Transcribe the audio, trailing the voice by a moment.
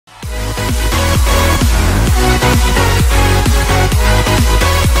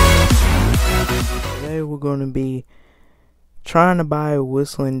going to be trying to buy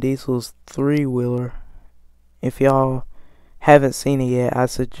WhistlinDiesels 3-wheeler. If y'all haven't seen it yet, I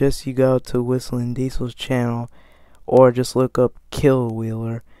suggest you go to WhistlinDiesels channel or just look up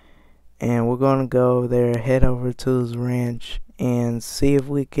KILLWHEELER. And we're going to go there, head over to his ranch, and see if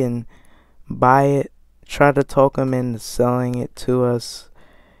we can buy it. Try to talk him into selling it to us.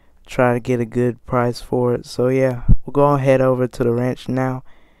 Try to get a good price for it. So yeah, we're going to head over to the ranch now,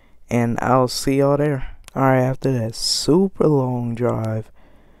 and I'll see y'all there. Alright, after that super long drive,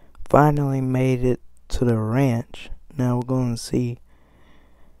 finally made it to the ranch. Now we're going to see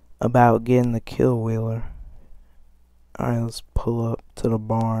about getting the KILLWHEELER. Alright, let's pull up to the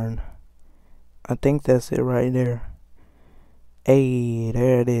barn. I think that's it right there. Hey,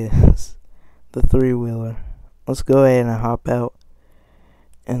 there it is. The 3-wheeler. Let's go ahead and hop out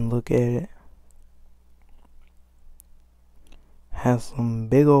and look at it. Has some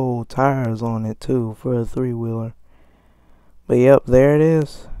big old tires on it too for a 3-wheeler. But yep, there it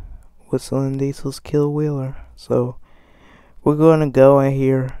is. WhistlinDiesels KILLWHEELER. So we're gonna go in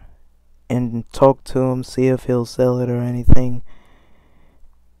here and talk to him, see if he'll sell it or anything,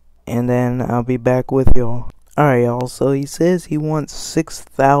 and then I'll be back with y'all. Alright y'all, so he says he wants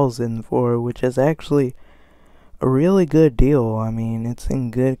 $6,000 for it, which is actually a really good deal. I mean, it's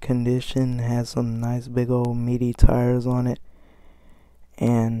in good condition, has some nice big old meaty tires on it,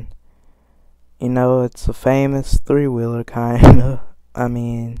 and you know, it's a famous 3-wheeler kinda. I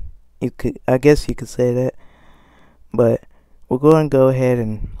mean, I guess you could say that. But we're going to go ahead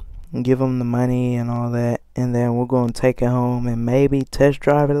and give him the money and all that, and then we're going to take it home and maybe test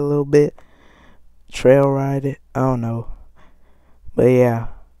drive it a little bit, trail ride it, I don't know. But yeah,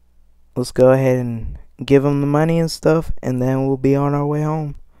 let's go ahead and give him the money and stuff, and then we'll be on our way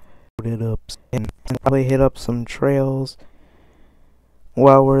home. Load it up and probably hit up some trails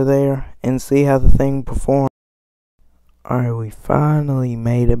while we're there and see how the thing performs. Alright, we finally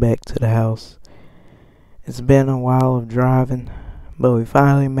made it back to the house. It's been a while of driving, but we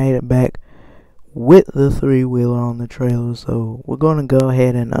finally made it back with the 3-wheeler on the trailer. So we're going to go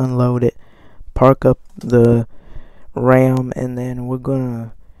ahead and unload it, park up the Ram, and then we're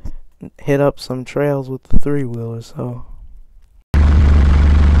going to hit up some trails with the 3-wheeler. So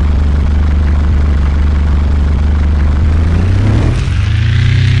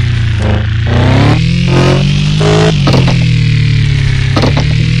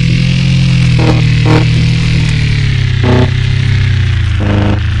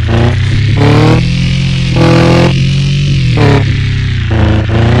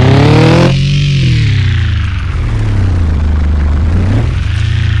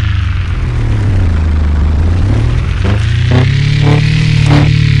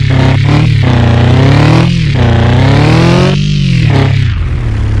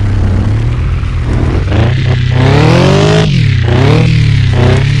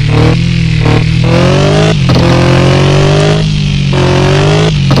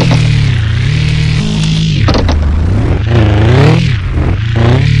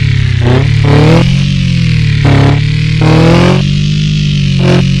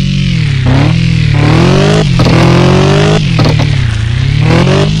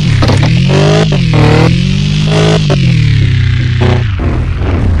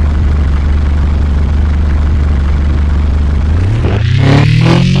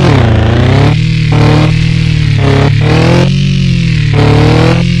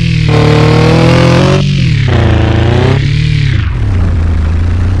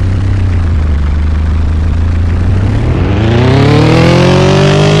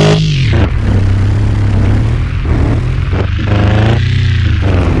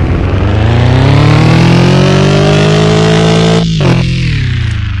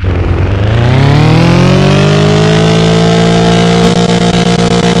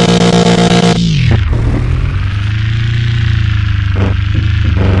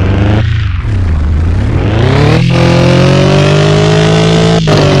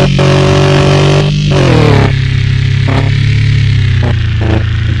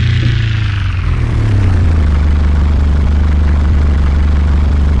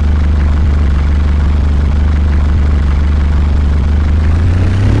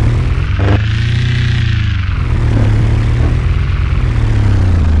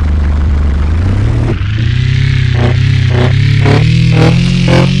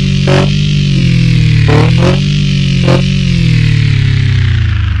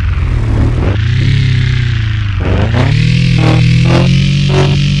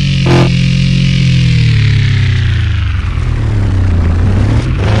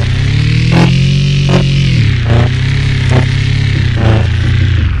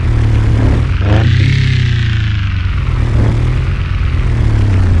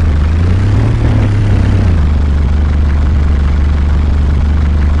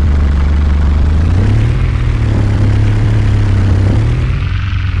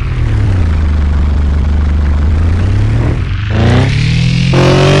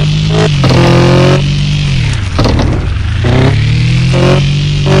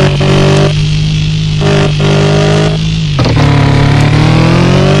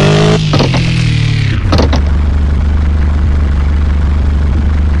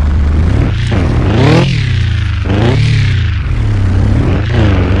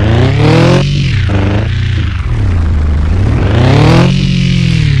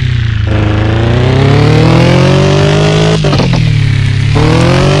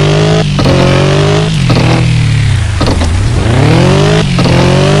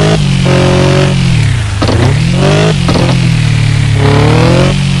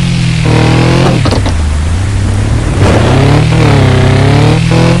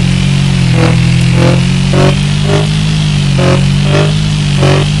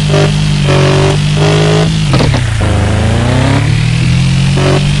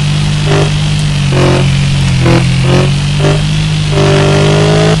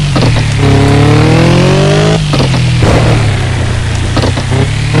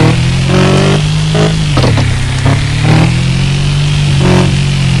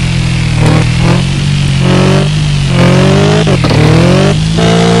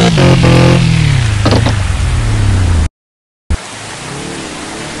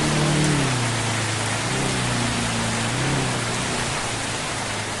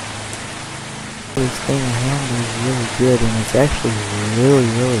this thing handles really good, and it's actually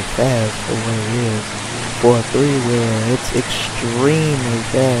really fast for what it is. For a three-wheeler, it's extremely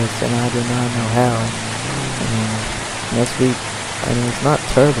fast, and I do not know how. I mean, it's not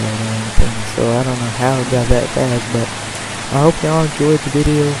turbo or anything, so I don't know how it got that fast, but I hope y'all enjoyed the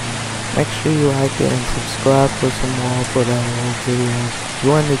video. Make sure you like it and subscribe for some more Offroad videos.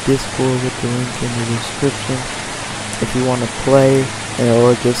 Join the Discord with the link in the description if you want to play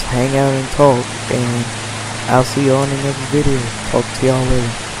or just hang out and talk, and I'll see y'all in the next video. Talk to y'all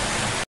later.